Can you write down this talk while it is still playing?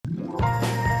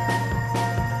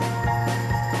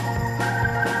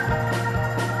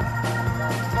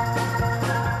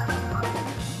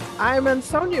I'm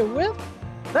Ansonia with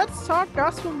Let's Talk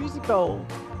Gospel Music Gold,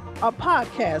 a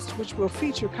podcast which will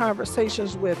feature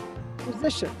conversations with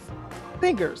musicians,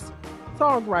 singers,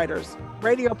 songwriters,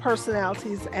 radio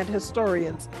personalities, and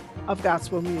historians of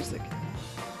gospel music.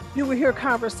 You will hear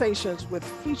conversations with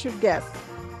featured guests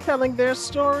telling their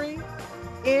story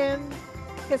in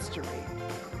history,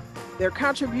 their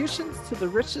contributions to the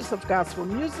richness of gospel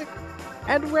music,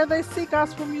 and where they see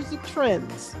gospel music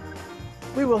trends.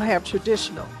 We will have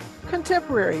traditional,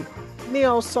 contemporary,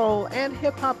 neo soul, and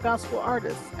hip hop gospel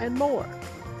artists, and more.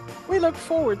 We look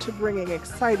forward to bringing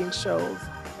exciting shows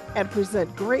and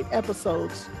present great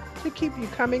episodes to keep you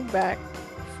coming back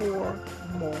for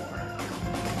more.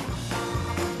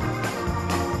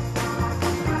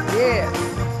 Yes.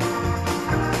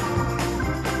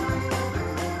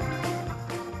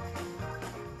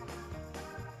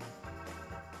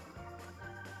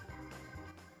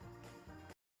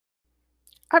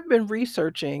 I've been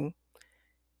researching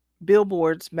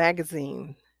Billboard's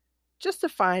magazine just to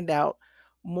find out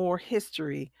more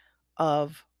history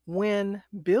of when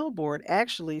Billboard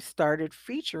actually started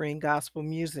featuring gospel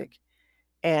music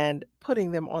and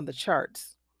putting them on the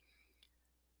charts.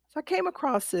 So I came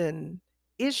across an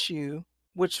issue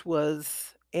which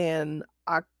was in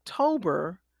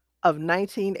October of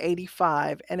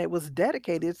 1985, and it was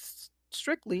dedicated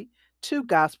strictly to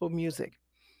gospel music.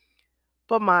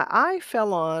 But my eye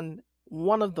fell on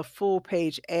one of the full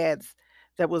page ads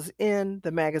that was in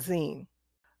the magazine.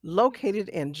 Located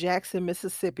in Jackson,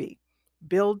 Mississippi,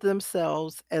 billed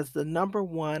themselves as the number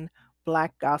one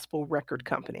Black gospel record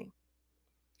company.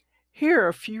 Here are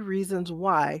a few reasons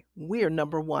why we're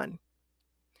number one.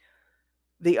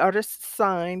 The artists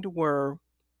signed were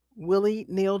Willie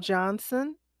Neal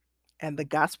Johnson and the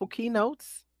Gospel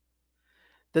Keynotes,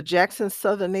 the Jackson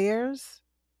Southernaires,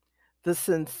 the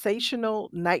Sensational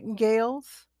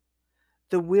Nightingales,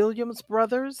 the Williams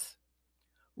Brothers,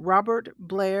 Robert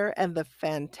Blair and the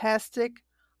Fantastic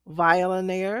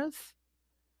Violinaires,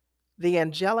 the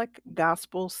Angelic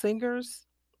Gospel Singers,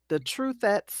 the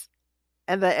Truthettes,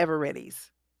 and the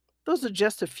Everettys. Those are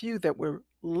just a few that were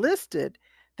listed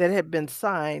that had been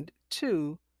signed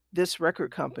to this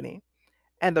record company.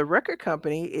 And the record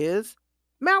company is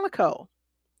Malaco.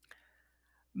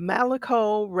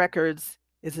 Malaco Records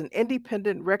is an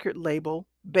independent record label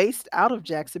based out of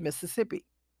Jackson, Mississippi.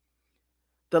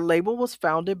 The label was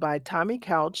founded by Tommy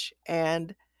Couch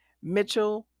and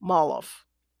Mitchell Moloff.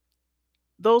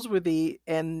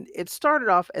 And it started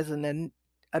off as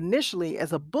initially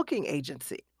as a booking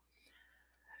agency.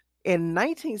 In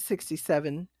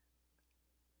 1967,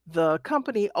 the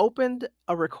company opened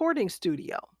a recording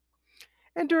studio.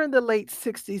 And during the late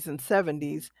 60s and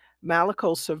 70s,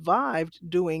 Malaco survived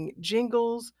doing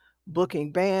jingles,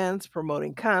 booking bands,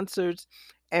 promoting concerts,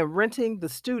 and renting the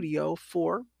studio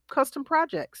for custom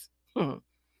projects.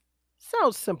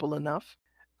 Sounds simple enough.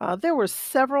 There were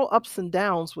several ups and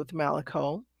downs with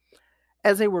Malaco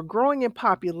as they were growing in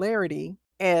popularity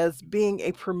as being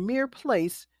a premier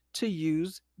place to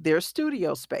use their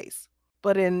studio space.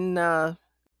 But in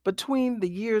between the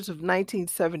years of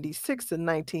 1976 and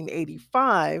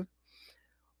 1985,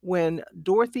 when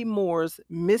Dorothy Moore's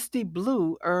Misty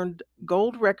Blue earned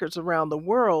gold records around the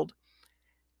world,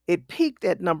 it peaked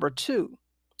at number 2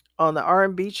 on the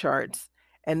R&B charts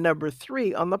and number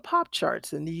 3 on the pop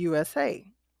charts in the USA.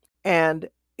 And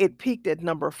it peaked at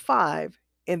number 5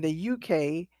 in the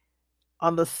UK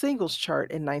on the singles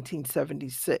chart in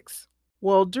 1976.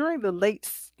 Well, during the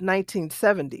late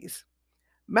 1970s,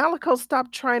 Malaco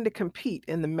stopped trying to compete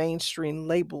in the mainstream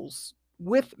labels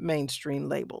with mainstream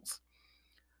labels.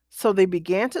 So they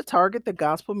began to target the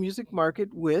gospel music market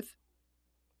with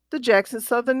the Jackson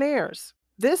Southernaires.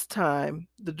 This time,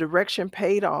 the direction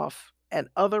paid off and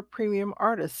other premium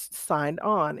artists signed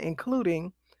on,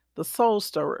 including the Soul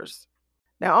Stirrers.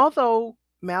 Now, although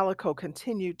Malaco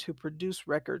continued to produce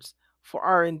records for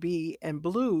R&B and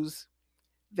blues,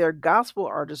 their gospel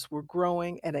artists were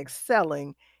growing and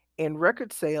excelling in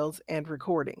record sales and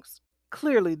recordings.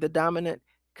 Clearly, the dominant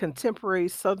contemporary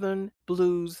Southern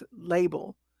blues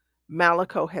label,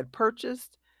 Malaco had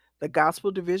purchased the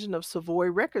gospel division of Savoy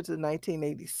Records in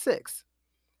 1986.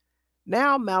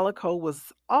 Now, Malaco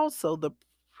was also the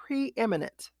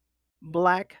preeminent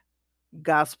Black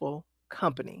gospel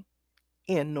company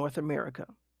in North America.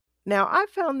 Now, I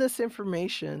found this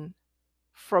information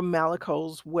from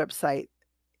Malaco's website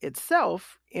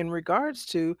itself in regards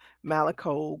to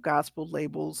Malaco gospel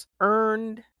labels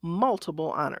earned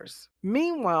multiple honors.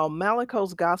 Meanwhile,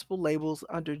 Malaco's gospel labels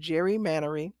under Jerry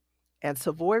Mannery and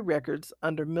Savoy Records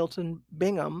under Milton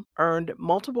Bingham earned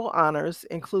multiple honors,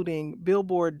 including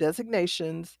Billboard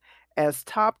designations as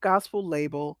top gospel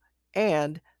label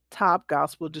and Top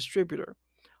Gospel Distributor,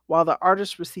 while the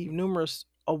artist received numerous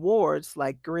awards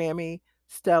like Grammy,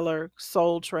 Stellar,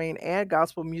 Soul Train, and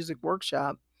Gospel Music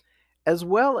Workshop, as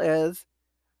well as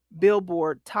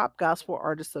Billboard Top Gospel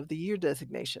Artist of the Year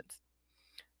designations.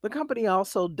 The company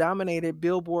also dominated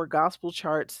Billboard gospel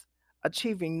charts,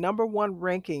 achieving number one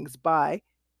rankings by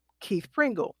Keith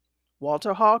Pringle,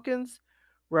 Walter Hawkins,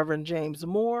 Reverend James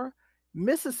Moore,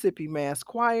 Mississippi Mass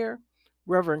Choir,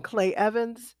 Reverend Clay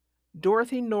Evans,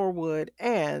 Dorothy Norwood,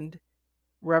 and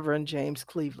Reverend James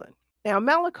Cleveland. Now,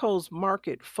 Malaco's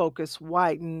market focus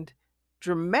widened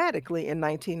dramatically in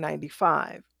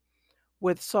 1995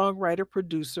 with songwriter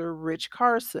producer Rich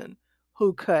Carson,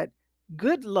 who cut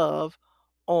Good Love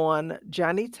on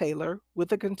Johnny Taylor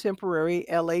with a contemporary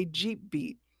LA Jeep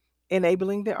beat,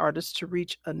 enabling the artist to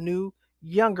reach a new,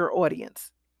 younger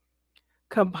audience.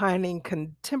 Combining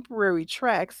contemporary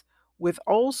tracks with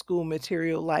old school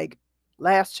material like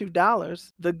Last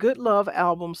 $2, the Good Love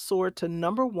album soared to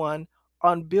number one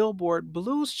on Billboard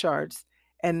Blues charts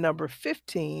and number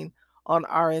 15 on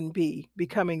R&B,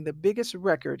 becoming the biggest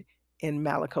record in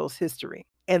Malaco's history.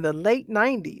 In the late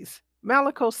 90s,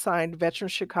 Malaco signed veteran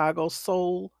Chicago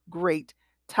soul great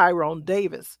Tyrone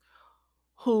Davis,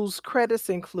 whose credits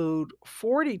include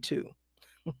 42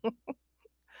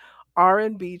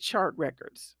 R&B chart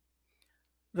records.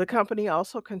 The company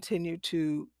also continued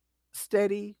to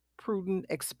steady, prudent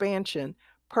expansion,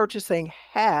 purchasing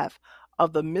half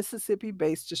of the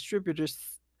Mississippi-based distributor's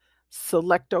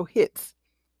Selecto Hits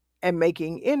and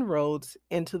making inroads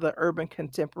into the urban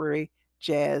contemporary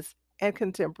jazz and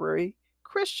contemporary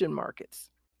Christian markets.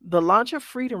 The launch of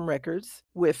Freedom Records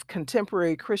with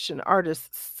contemporary Christian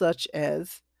artists such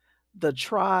as The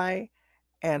Try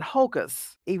and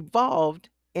Hocus evolved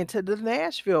into the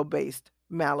Nashville based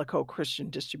Malaco Christian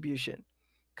Distribution,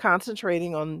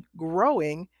 concentrating on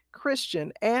growing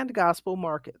Christian and gospel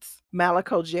markets.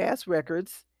 Malaco Jazz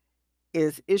Records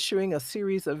is issuing a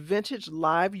series of vintage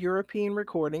live European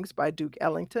recordings by Duke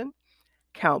Ellington,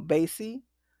 Count Basie,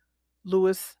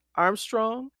 Louis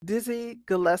Armstrong, Dizzy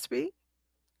Gillespie,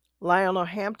 Lionel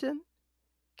Hampton,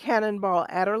 Cannonball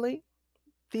Adderley,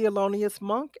 Thelonious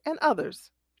Monk, and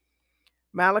others.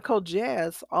 Malaco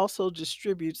Jazz also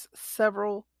distributes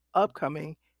several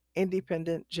upcoming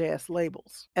independent jazz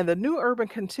labels. And the new urban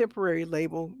contemporary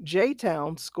label,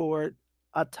 J-Town, scored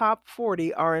a top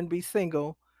 40 R&B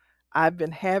single, I've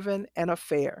Been Having an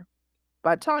Affair,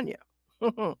 by Tanya.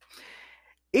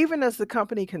 Even as the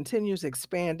company continues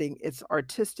expanding its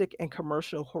artistic and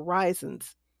commercial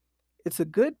horizons, it's a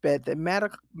good bet that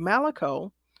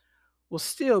Malaco will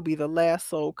still be the last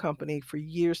soul company for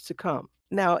years to come.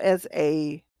 Now, as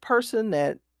a person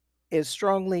that is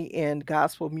strongly in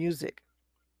gospel music,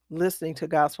 listening to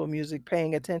gospel music,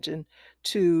 paying attention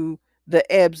to the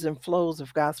ebbs and flows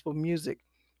of gospel music,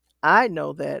 I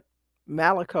know that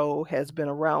Malaco has been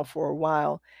around for a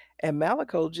while, and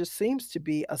Malaco just seems to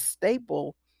be a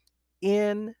staple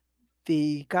in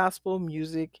the gospel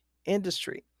music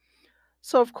industry.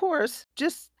 So, of course,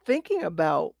 just thinking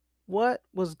about what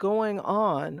was going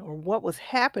on or what was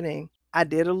happening, I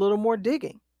did a little more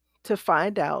digging to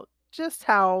find out just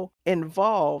how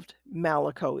involved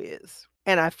Malaco is.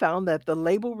 And I found that the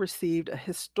label received a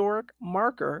historic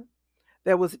marker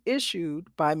that was issued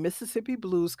by Mississippi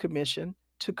Blues Commission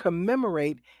to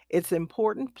commemorate its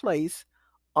important place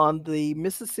on the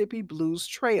Mississippi Blues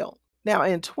Trail. Now,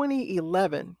 in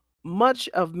 2011, much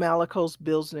of Malaco's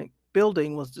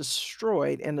building was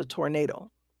destroyed in the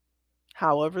tornado.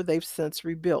 However, they've since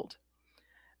rebuilt.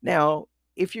 Now,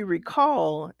 if you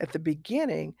recall at the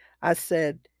beginning, I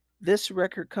said this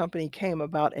record company came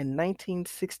about in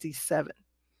 1967.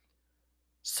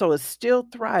 So it's still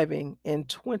thriving in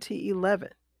 2011.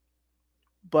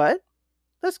 But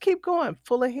let's keep going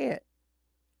full ahead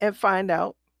and find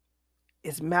out,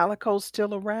 is Malaco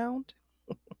still around?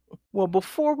 Well,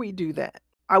 before we do that,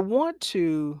 I want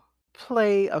to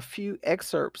play a few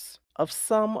excerpts of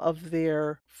some of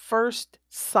their first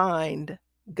signed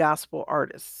gospel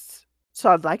artists. So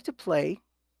I'd like to play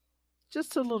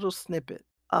just a little snippet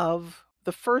of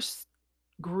the first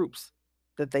groups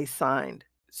that they signed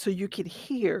so you could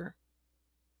hear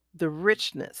the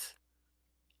richness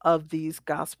of these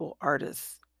gospel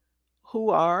artists, who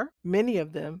are, many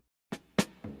of them,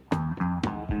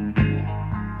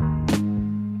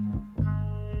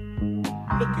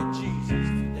 look at Jesus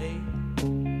today,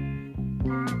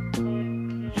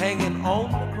 hanging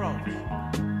on the cross.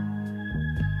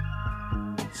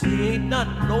 See, ain't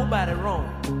nothing, nobody wrong.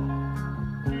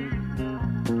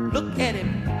 Look at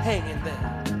him hanging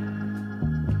there.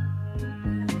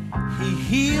 He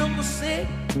healed the sick,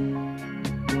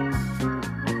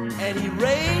 and he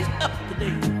raised up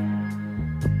today.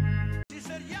 She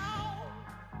said, y'all,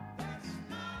 that's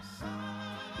my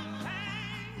son.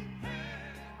 Hang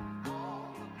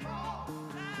on the cross.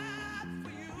 Died for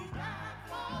you. Died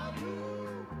for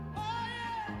you. Oh,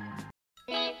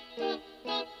 yeah.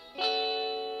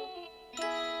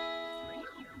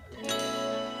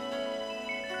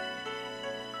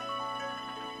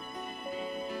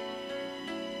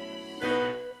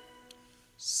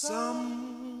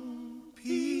 Some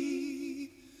people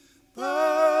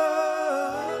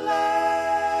laugh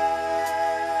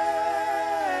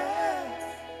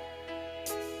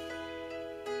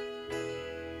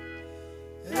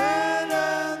and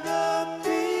other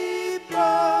people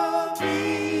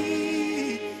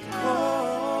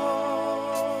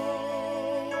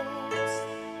because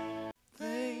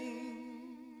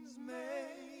things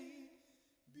may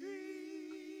be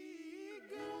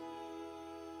good.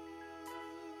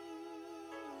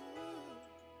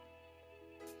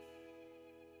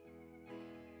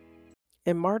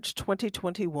 In March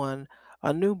 2021,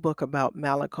 a new book about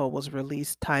Malaco was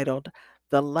released titled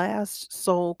The Last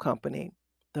Soul Company: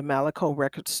 The Malaco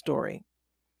Records Story.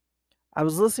 I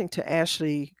was listening to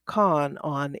Ashley Kahn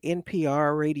on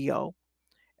NPR radio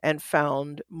and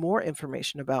found more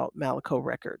information about Malaco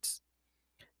Records.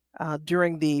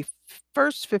 During the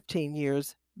first 15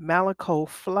 years, Malaco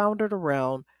floundered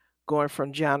around going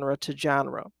from genre to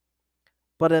genre.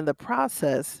 But in the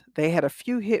process, they had a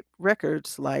few hit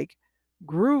records like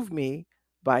Groove Me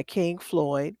by King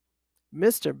Floyd,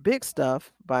 Mr. Big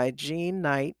Stuff by Gene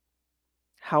Knight.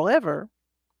 However,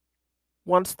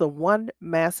 once the one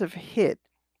massive hit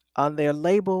on their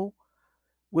label,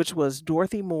 which was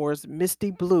Dorothy Moore's Misty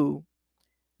Blue,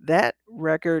 that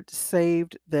record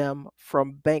saved them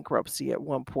from bankruptcy at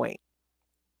one point.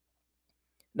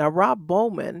 Now, Rob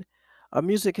Bowman, a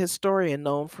music historian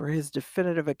known for his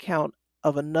definitive account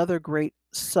of another great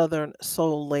Southern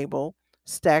soul label,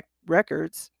 Stack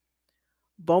Records,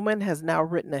 Bowman has now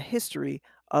written a history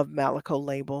of Malaco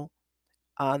label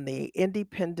on the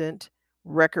independent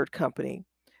record company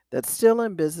that's still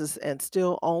in business and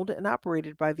still owned and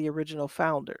operated by the original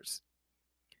founders.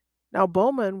 Now,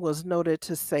 Bowman was noted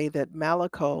to say that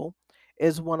Malaco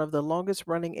is one of the longest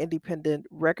running independent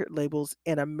record labels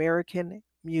in American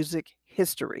music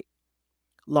history,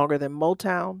 longer than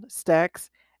Motown, Stax,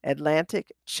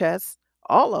 Atlantic, Chess,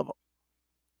 all of them.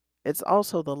 It's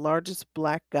also the largest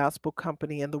black gospel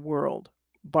company in the world,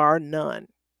 bar none.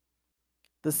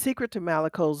 The secret to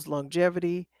Malaco's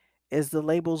longevity is the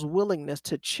label's willingness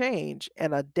to change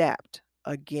and adapt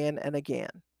again and again.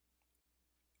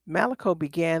 Malaco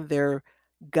began their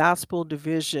gospel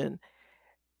division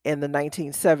in the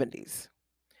 1970s.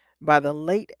 By the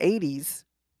late 80s,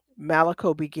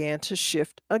 Malaco began to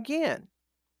shift again,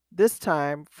 this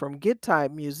time from good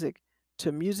time music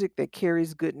to music that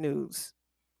carries good news.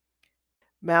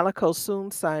 Malaco soon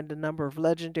signed a number of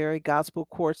legendary gospel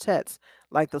quartets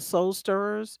like the Soul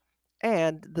Stirrers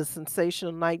and the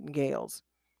Sensational Nightingales.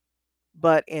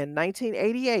 But in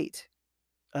 1988,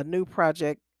 a new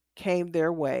project came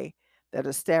their way that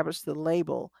established the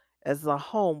label as the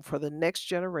home for the next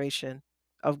generation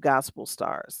of gospel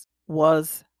stars.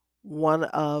 Was one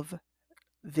of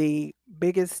the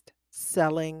biggest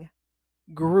selling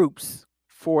groups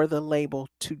for the label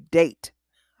to date.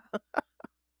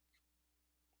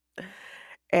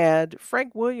 And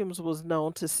Frank Williams was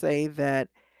known to say that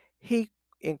he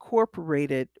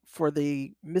incorporated for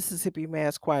the Mississippi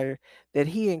Mass Choir, that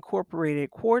he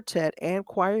incorporated quartet and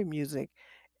choir music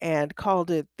and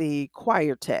called it the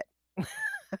choirtet.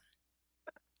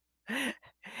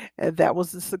 And that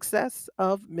was the success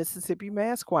of Mississippi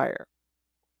Mass Choir.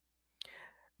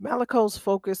 Malaco's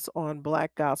focus on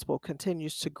Black gospel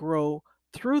continues to grow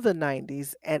through the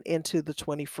 90s and into the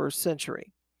 21st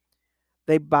century.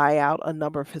 They buy out a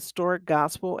number of historic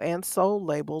gospel and soul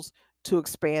labels to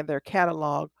expand their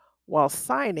catalog while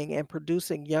signing and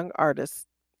producing young artists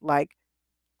like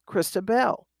Krista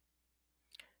Bell.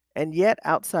 And yet,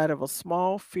 outside of a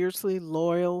small, fiercely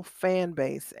loyal fan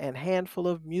base and handful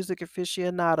of music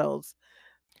aficionados,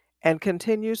 and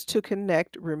continues to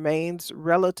connect, remains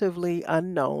relatively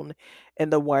unknown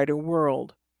in the wider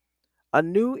world. A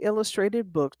new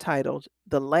illustrated book titled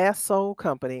The Last Soul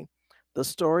Company: The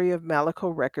Story of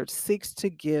Malaco Records seeks to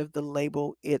give the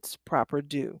label its proper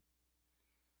due.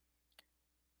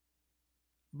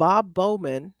 Bob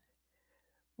Bowman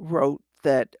wrote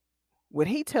that when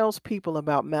he tells people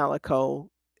about Malaco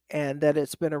and that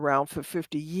it's been around for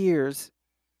 50 years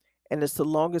and it's the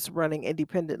longest running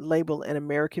independent label in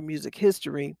American music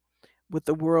history with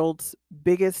the world's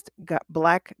biggest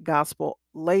black gospel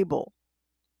label,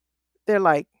 they're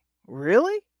like,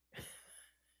 really?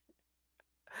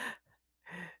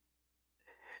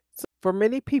 For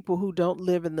many people who don't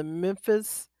live in the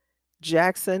Memphis,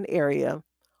 Jackson area,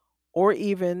 or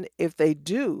even if they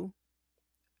do,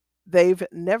 they've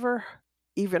never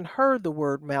even heard the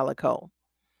word Malaco.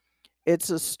 It's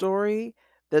a story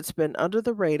that's been under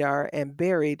the radar and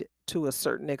buried to a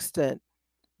certain extent,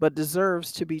 but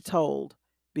deserves to be told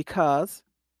because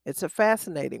it's a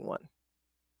fascinating one.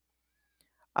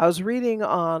 I was reading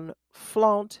on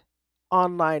Flaunt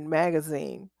Online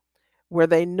Magazine where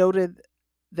they noted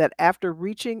that after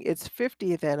reaching its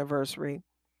 50th anniversary,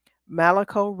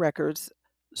 Malaco Records'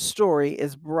 story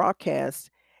is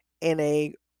broadcast in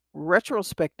a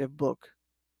retrospective book,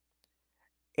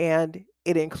 and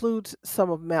it includes some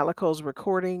of Malaco's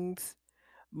recordings,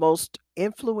 most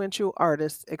influential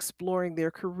artists exploring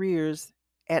their careers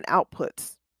and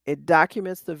outputs. It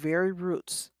documents the very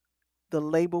roots the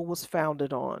label was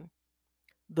founded on.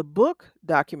 The book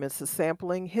documents the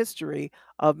sampling history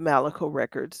of Malaco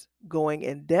Records, going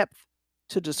in depth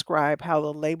to describe how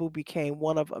the label became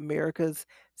one of America's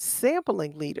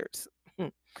sampling leaders.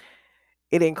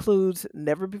 It includes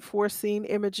never before seen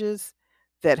images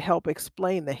that help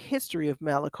explain the history of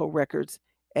Malaco Records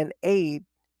and aid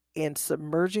in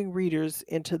submerging readers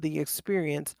into the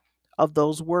experience of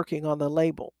those working on the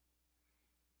label.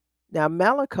 Now,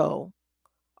 Malaco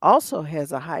also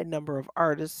has a high number of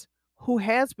artists who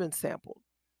has been sampled,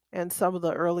 and some of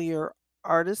the earlier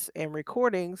artists and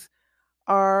recordings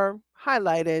are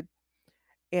highlighted,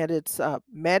 and it's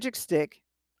Magic Stick,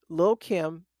 Lil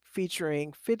Kim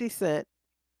featuring 50 Cent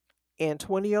in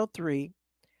 2003.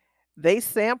 They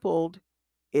sampled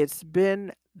It's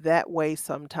Been That Way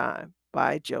Sometime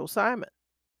by Joe Simon.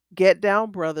 Get Down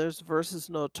Brothers versus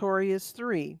Notorious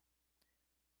 3.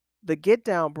 The Get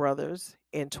Down Brothers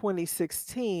in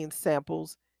 2016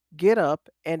 samples Get Up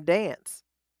and Dance,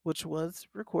 which was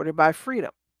recorded by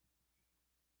Freedom.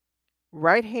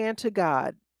 Right Hand to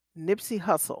God, Nipsey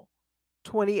Hussle,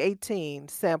 2018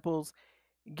 samples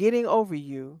Getting Over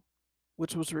You,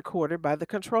 which was recorded by the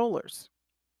Controllers.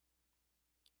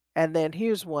 And then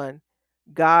here's one,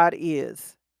 God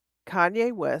Is.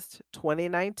 Kanye West,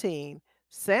 2019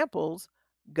 samples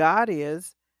God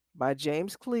Is by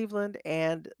James Cleveland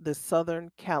and the Southern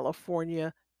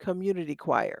California Community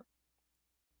Choir.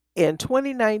 In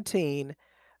 2019,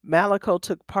 Malaco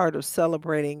took part of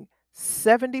celebrating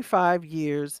 75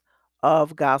 years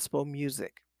of gospel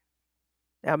music.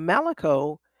 Now,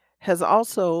 Malaco has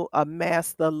also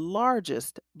amassed the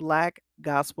largest Black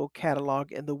gospel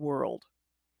catalog in the world.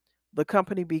 The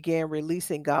company began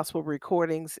releasing gospel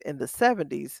recordings in the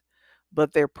 70s,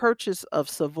 but their purchase of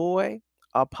Savoy,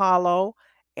 Apollo,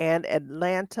 and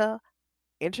Atlanta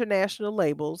international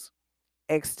labels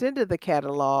extended the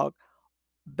catalog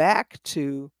back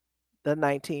to the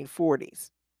 1940s.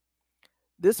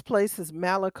 This places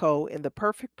Malaco in the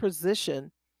perfect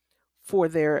position for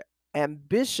their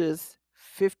ambitious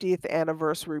 50th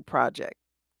anniversary project.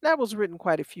 That was written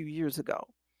quite a few years ago.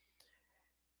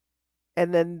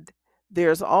 And then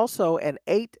there's also an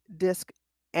 8-disc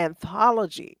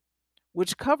anthology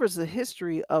which covers the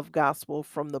history of gospel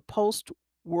from the post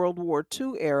World War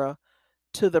II era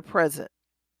to the present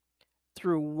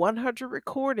through 100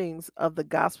 recordings of the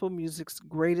gospel music's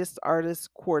greatest artists,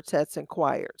 quartets, and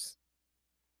choirs.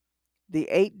 The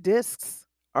 8 discs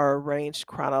are arranged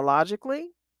chronologically,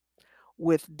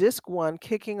 with disc 1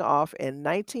 kicking off in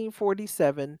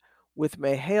 1947 with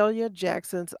Mahalia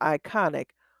Jackson's iconic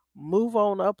Move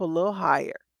On Up a Little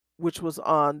Higher, which was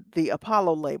on the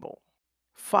Apollo label.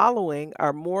 Following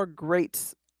are more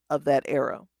greats of that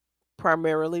era,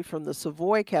 primarily from the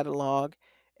Savoy catalog,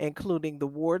 including the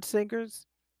Ward Singers,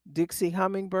 Dixie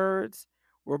Hummingbirds,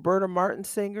 Roberta Martin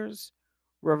Singers,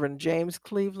 Reverend James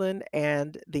Cleveland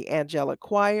and the Angelic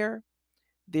Choir,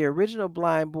 the original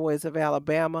Blind Boys of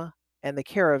Alabama, and the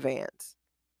Caravans.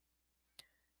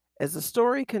 As the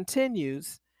story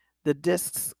continues, the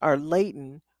discs are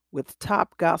laden with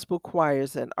top gospel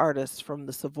choirs and artists from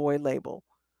the Savoy label,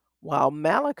 while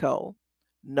Malaco,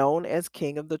 known as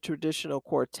king of the traditional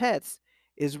quartets,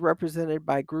 is represented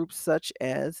by groups such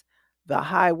as the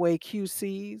Highway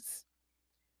QCs,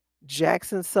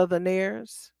 Jackson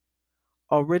Southerners,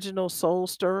 Original Soul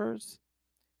Stirrers,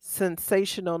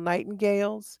 Sensational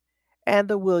Nightingales, and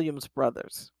the Williams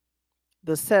Brothers.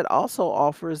 The set also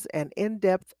offers an in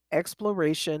depth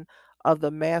exploration of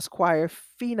the mass choir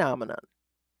phenomenon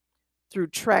through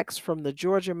tracks from the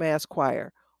Georgia Mass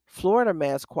Choir, Florida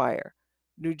Mass Choir,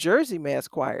 New Jersey Mass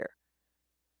Choir,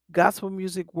 Gospel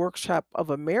Music Workshop of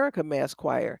America Mass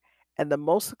Choir, and the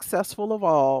most successful of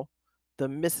all, the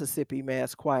Mississippi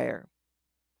Mass Choir.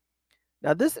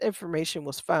 Now, this information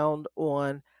was found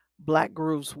on Black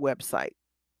Groove's website.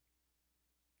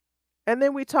 And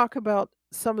then we talk about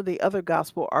some of the other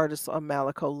gospel artists on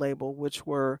Malaco label, which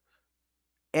were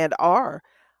and are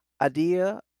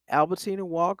Adia, Albertina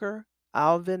Walker,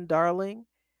 Alvin Darling,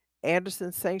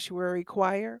 Anderson Sanctuary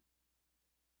Choir,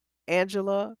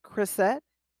 Angela Crissette,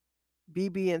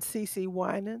 BB and CC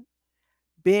Winan,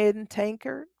 Ben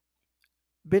Tankard,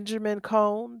 Benjamin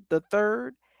Cone the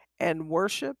Third, and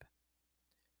Worship,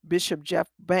 Bishop Jeff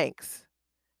Banks,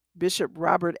 Bishop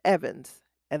Robert Evans,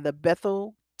 and the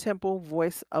Bethel Temple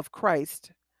Voice of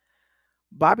Christ,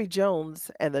 Bobby Jones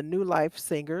and the New Life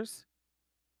Singers,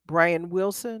 Brian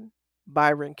Wilson,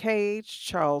 Byron Cage,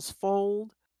 Charles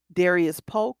Fold, Darius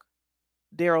Polk,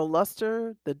 Daryl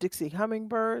Luster, the Dixie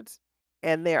Hummingbirds,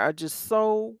 and there are just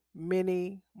so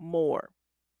many more.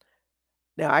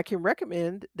 Now, I can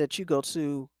recommend that you go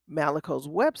to Malaco's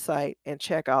website and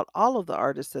check out all of the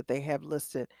artists that they have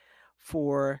listed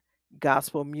for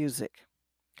gospel music.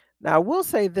 Now, I will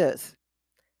say this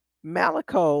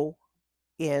Malaco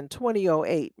in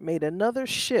 2008 made another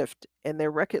shift in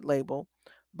their record label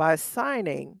by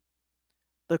signing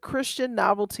the Christian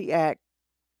novelty act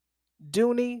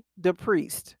Dooney the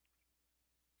Priest,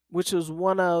 which was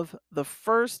one of the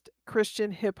first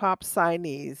Christian hip hop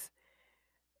signees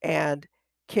and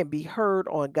can be heard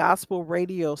on gospel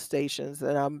radio stations.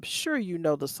 And I'm sure you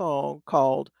know the song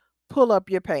called Pull Up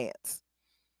Your Pants.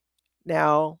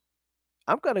 Now,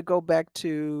 I'm going to go back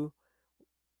to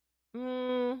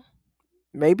mm,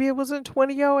 maybe it was in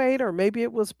 2008 or maybe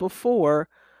it was before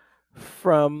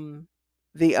from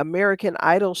the American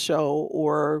Idol show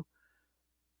or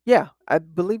yeah, I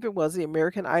believe it was the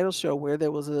American Idol show where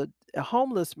there was a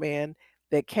homeless man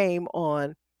that came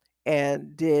on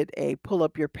and did a pull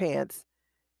up your pants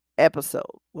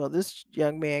episode. Well, this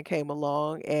young man came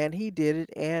along and he did it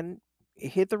and it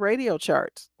hit the radio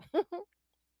charts.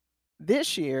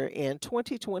 This year in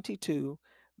 2022,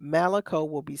 Malaco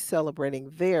will be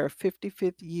celebrating their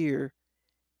 55th year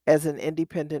as an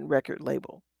independent record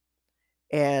label.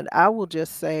 And I will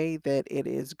just say that it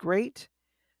is great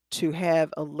to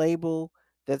have a label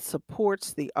that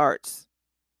supports the arts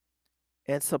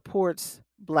and supports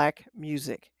black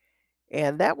music.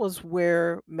 And that was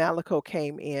where Malaco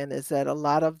came in, is that a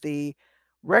lot of the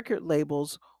record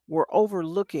labels were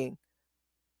overlooking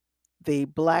the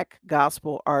black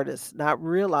gospel artists, not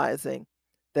realizing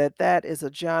that that is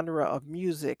a genre of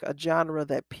music, a genre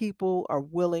that people are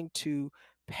willing to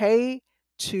pay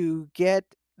to get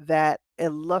that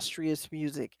illustrious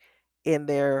music in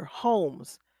their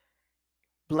homes,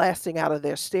 blasting out of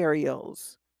their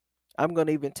stereos. I'm going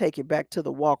to even take it back to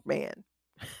the Walkman.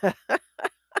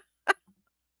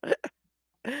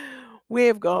 We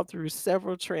have gone through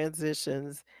several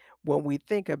transitions when we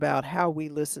think about how we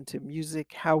listen to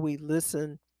music, how we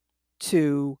listen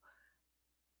to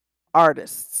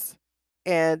artists.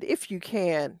 And if you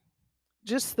can,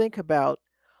 just think about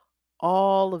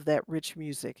all of that rich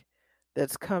music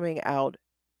that's coming out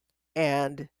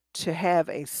and to have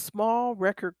a small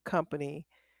record company,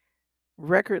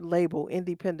 record label,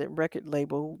 independent record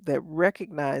label that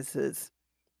recognizes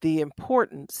the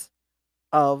importance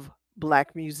of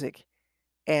black music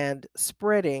and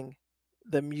spreading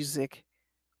the music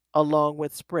along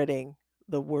with spreading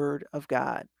the word of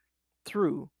God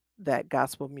through that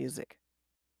gospel music.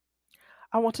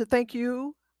 I want to thank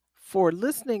you for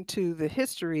listening to the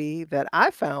history that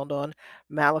I found on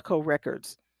Malaco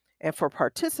Records and for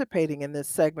participating in this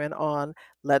segment on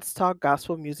Let's Talk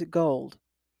Gospel Music Gold.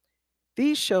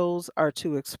 These shows are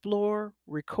to explore,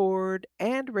 record,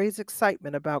 and raise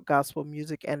excitement about gospel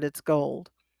music and its gold.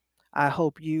 I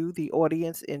hope you, the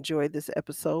audience, enjoyed this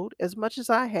episode as much as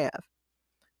I have.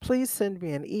 Please send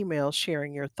me an email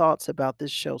sharing your thoughts about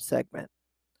this show segment.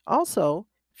 Also,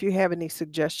 if you have any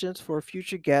suggestions for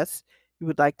future guests you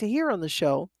would like to hear on the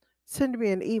show, send me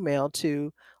an email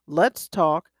to let's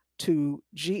talk to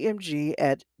gmg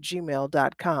at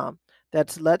gmail.com.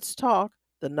 That's let's talk,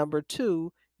 the number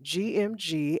two,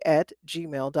 gmg at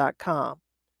gmail.com.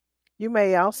 You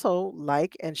may also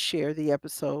like and share the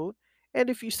episode, and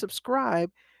if you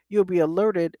subscribe, you'll be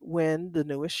alerted when the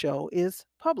newest show is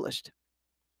published.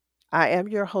 I am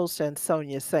your host,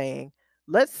 Ansonia, saying,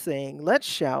 let's sing, let's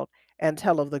shout, and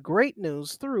tell of the great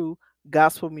news through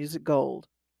Gospel Music Gold.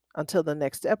 Until the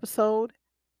next episode,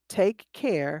 take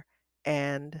care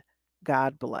and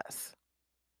God bless.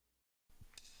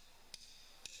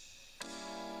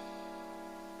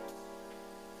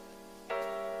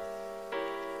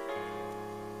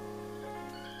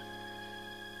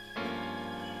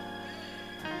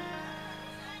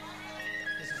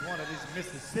 This is one of these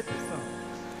Mississippi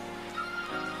songs.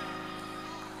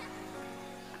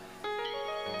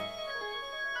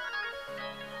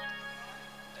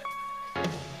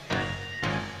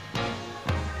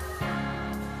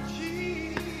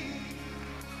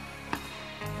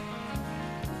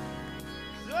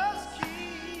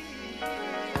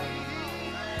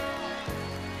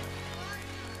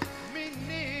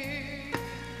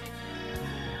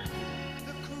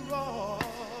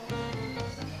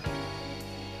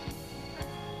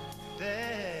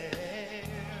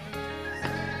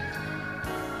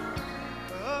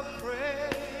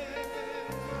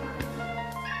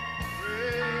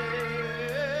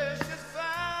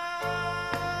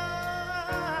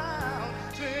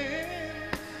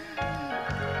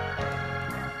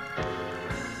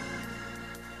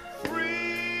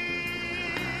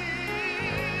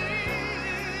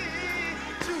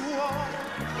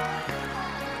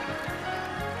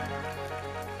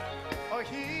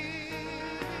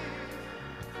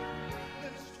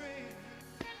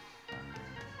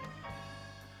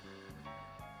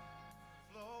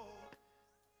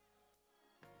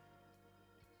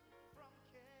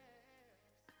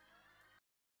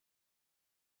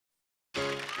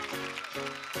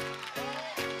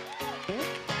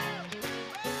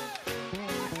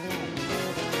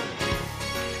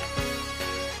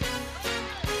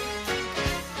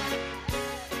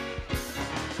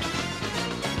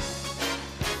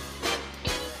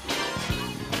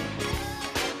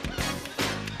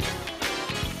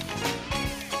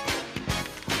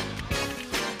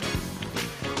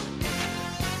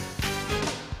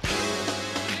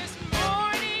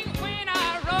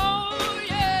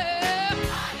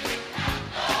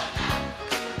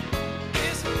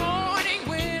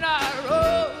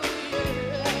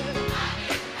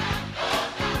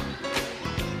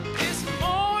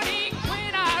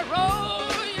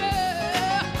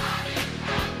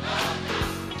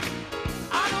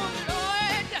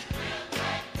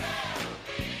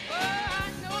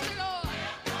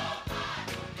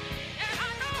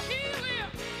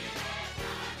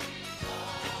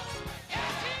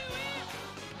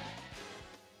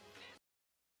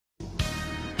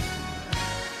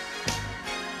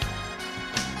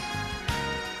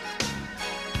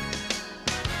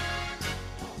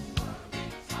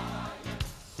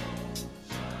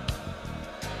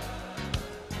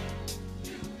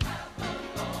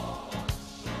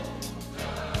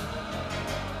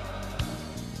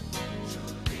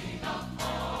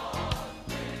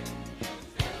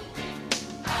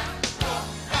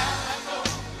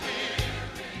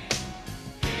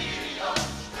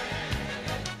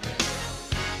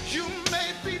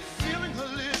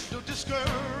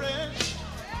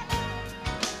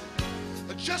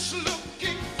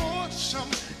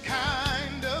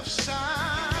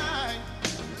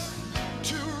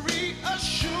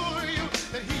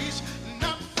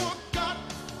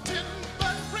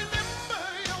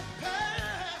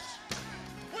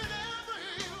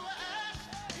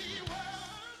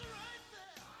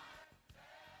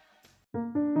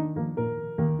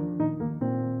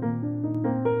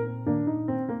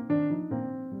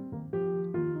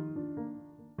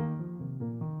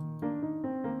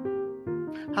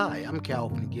 Hi, I'm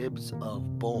Calvin Gibbs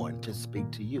of Born to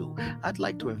Speak to You. I'd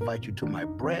like to invite you to my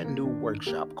brand new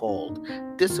workshop called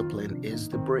Discipline is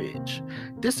the Bridge.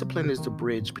 Discipline is the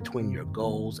bridge between your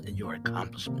goals and your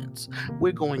accomplishments.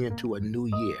 We're going into a new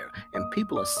year and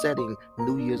people are setting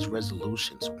New Year's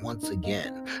resolutions once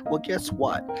again. Well, guess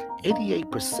what?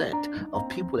 88% of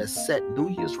people that set New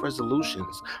Year's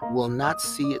resolutions will not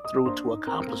see it through to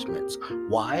accomplishments.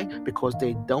 Why? Because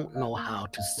they don't know how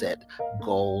to set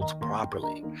goals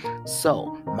properly.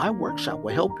 So, my workshop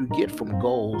will help you get from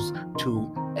goals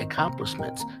to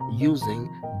accomplishments using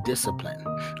discipline.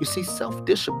 You see, self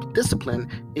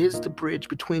discipline is the bridge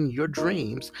between your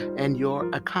dreams and your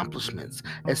accomplishments.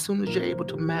 As soon as you're able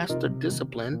to master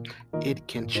discipline, it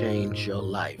can change your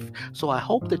life. So, I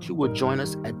hope that you will join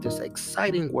us at this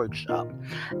exciting workshop.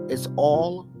 It's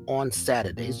all on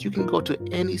Saturdays. You can go to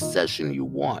any session you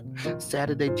want.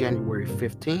 Saturday, January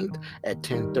 15th at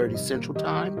 10:30 Central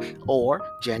Time, or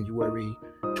January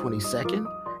 22nd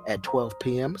at 12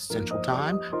 p.m. Central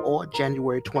Time, or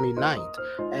January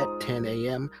 29th at 10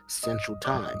 a.m. Central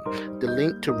Time. The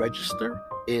link to register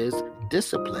is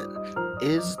Discipline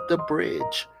is the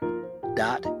Bridge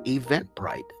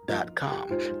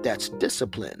eventbrite.com. That's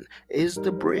discipline is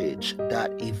the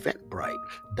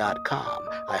bridge.eventbrite.com.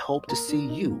 I hope to see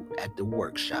you at the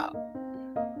workshop.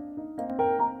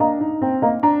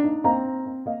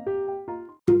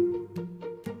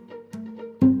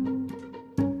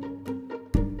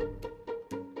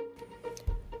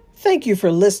 Thank you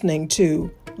for listening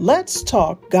to Let's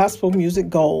Talk Gospel Music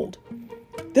Gold.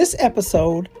 This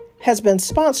episode has been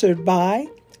sponsored by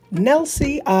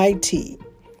Nelsie IT.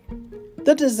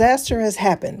 The disaster has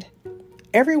happened.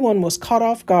 Everyone was caught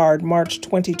off guard March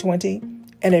 2020,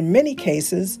 and in many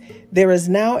cases, there is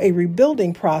now a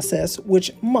rebuilding process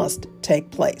which must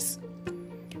take place.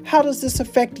 How does this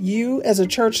affect you as a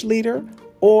church leader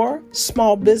or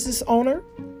small business owner?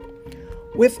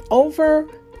 With over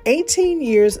 18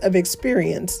 years of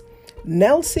experience,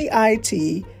 Nelsie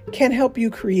IT can help you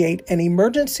create an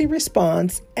emergency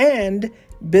response and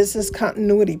business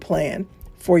continuity plan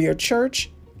for your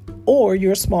church or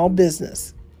your small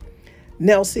business.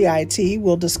 Nelsie IT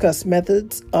will discuss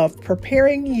methods of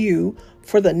preparing you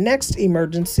for the next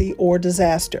emergency or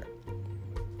disaster.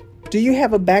 Do you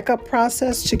have a backup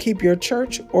process to keep your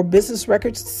church or business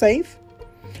records safe?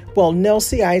 Well,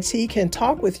 Nelsie IT can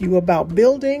talk with you about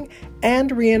building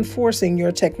and reinforcing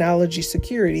your technology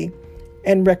security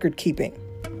and record keeping.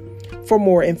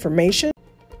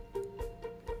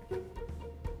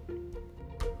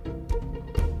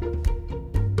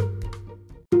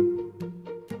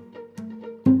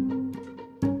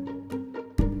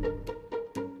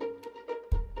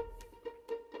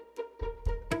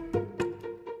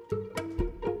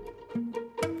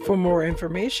 For more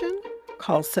information,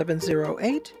 call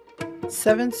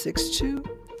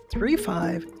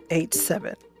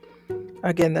 708-762-3587.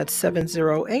 Again, that's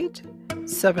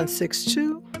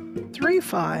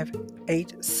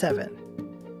 708-762-3587.